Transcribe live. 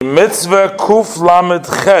Mitzvah Kuf Lamed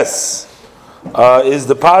Ches is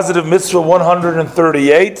the positive mitzvah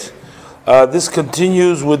 138. This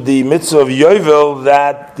continues with the mitzvah of Yovel,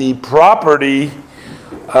 that the property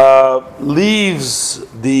leaves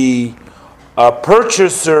the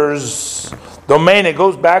purchaser's domain. It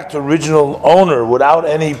goes back to original owner without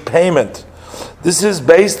any payment. This is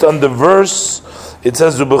based on the verse. It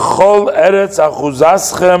says, "Ubechol eretz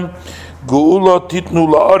achuzaschem geula titnu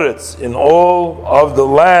la'aretz." In all of the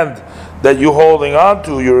land that you're holding on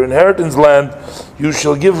to, your inheritance land, you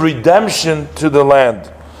shall give redemption to the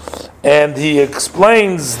land. And the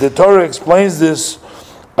Torah explains this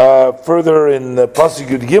further in Pasuk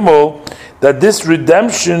Yud Gimel, that this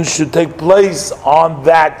redemption should take place on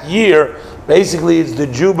that year. Basically, it's the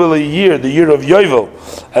Jubilee year, the year of Yovel.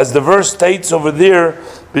 As the verse states over there,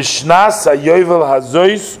 Bishnas ha-Yovel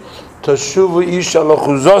hazois tashuvu isha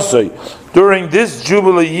lachuzosoi. During this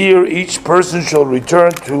Jubilee year, each person shall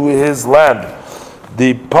return to his land.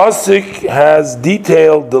 The Pasuk has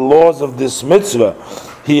detailed the laws of this mitzvah.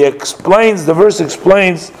 The verse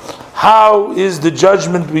explains how is the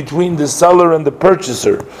judgment between the seller and the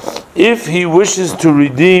purchaser. If he wishes to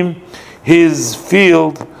redeem his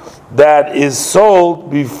field that is sold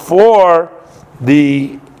before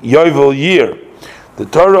the Yovel year. The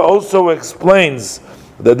Torah also explains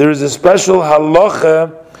that there is a special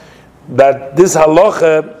halacha, that this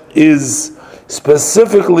halacha is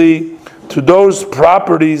specifically to those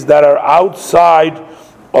properties that are outside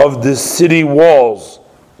of the city walls,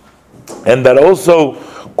 and that also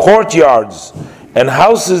courtyards and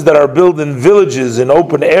houses that are built in villages in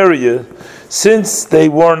open area, since they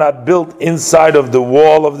were not built inside of the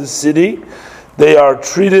wall of the city, they are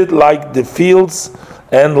treated like the fields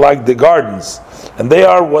and like the gardens. And they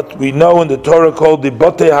are what we know in the Torah called the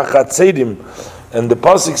Botei HaChatzedim. And the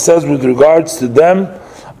Pasuk says with regards to them,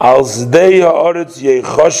 Al Zdei HaOretz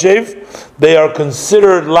Yechoshev, they are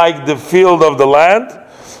considered like the field of the land.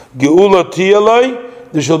 Geula Tiyaloi,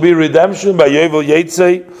 there shall be redemption by Yovel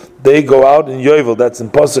Yetzei. They go out in Yovel. That's in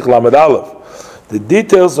Pasuk Lamed Aleph. The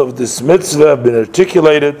details of this mitzvah have been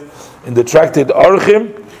articulated in the tractate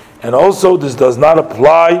Orchim, and also this does not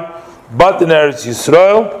apply but in Eretz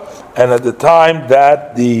Yisrael, and at the time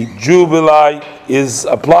that the Jubilee is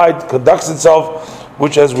applied, conducts itself,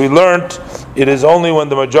 which, as we learned, it is only when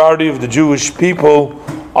the majority of the Jewish people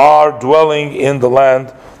are dwelling in the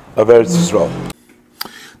land of Eretz Yisrael.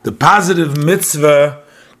 The positive mitzvah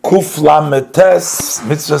Kuf Lamed Tes,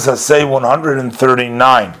 mitzvah Saseh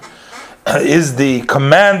 139, is the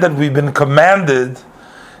command that we've been commanded,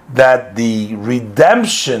 that the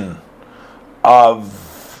redemption of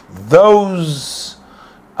those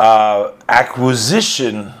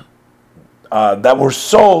acquisition that were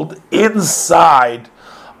sold inside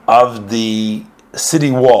of the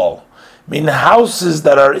city wall. I mean, houses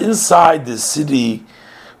that are inside the city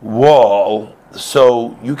wall,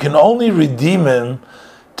 so you can only redeem them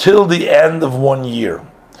till the end of 1 year.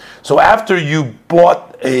 So after you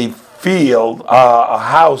bought a field, a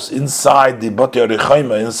house inside the Botei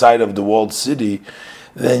Arichaima, inside of the walled city,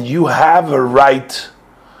 then you have a right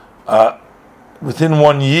within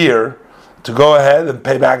 1 year to go ahead and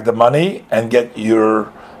pay back the money and get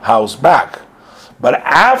your house back. But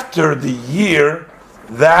after the year,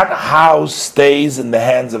 that house stays in the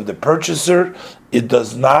hands of the purchaser. It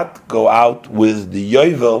does not go out with the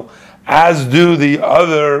Yovel, as do the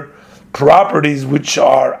other properties which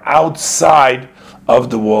are outside of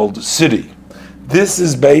the walled city. This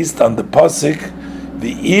is based on the Pasuk,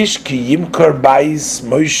 the Ish ki yimkar bais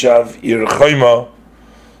Moshav irchoimo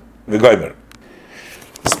v'goymer.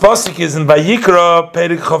 This Pasuk is in Vayikra,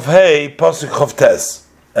 Perik Chof Hei, Pasuk Chof Tes.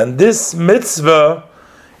 And this mitzvah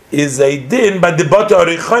is a din by the Botei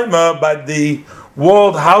Arichaima, by the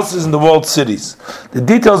walled houses in the walled cities. The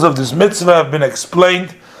details of this mitzvah have been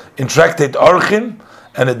explained in Tractate Orchim,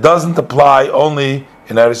 and it doesn't apply only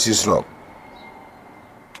in Eretz Yisrael.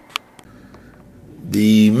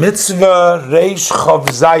 The mitzvah Reish Chav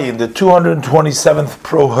Zayin, the 227th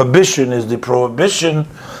prohibition, is the prohibition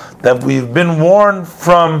that we've been warned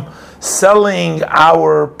from selling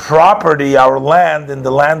our property, our land in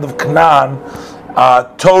the land of Canaan,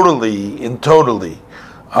 totally.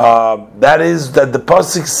 That is, that the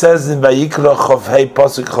Pasuk says in Vayikra Chof Hei,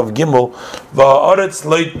 Pasuk Chof Gimel, Va'aretz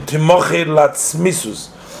lo timocher latzmisus.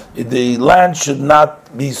 The land should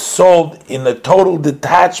not be sold in a total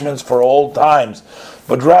detachments for all times,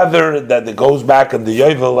 but rather that it goes back in the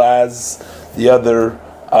Yovel as the other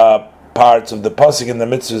parts of the Pasuk and the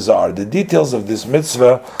mitzvahs are. The details of this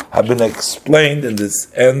mitzvah have been explained in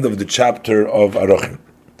this end of the chapter of Arochim,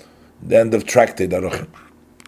 the end of Tractate Arochim.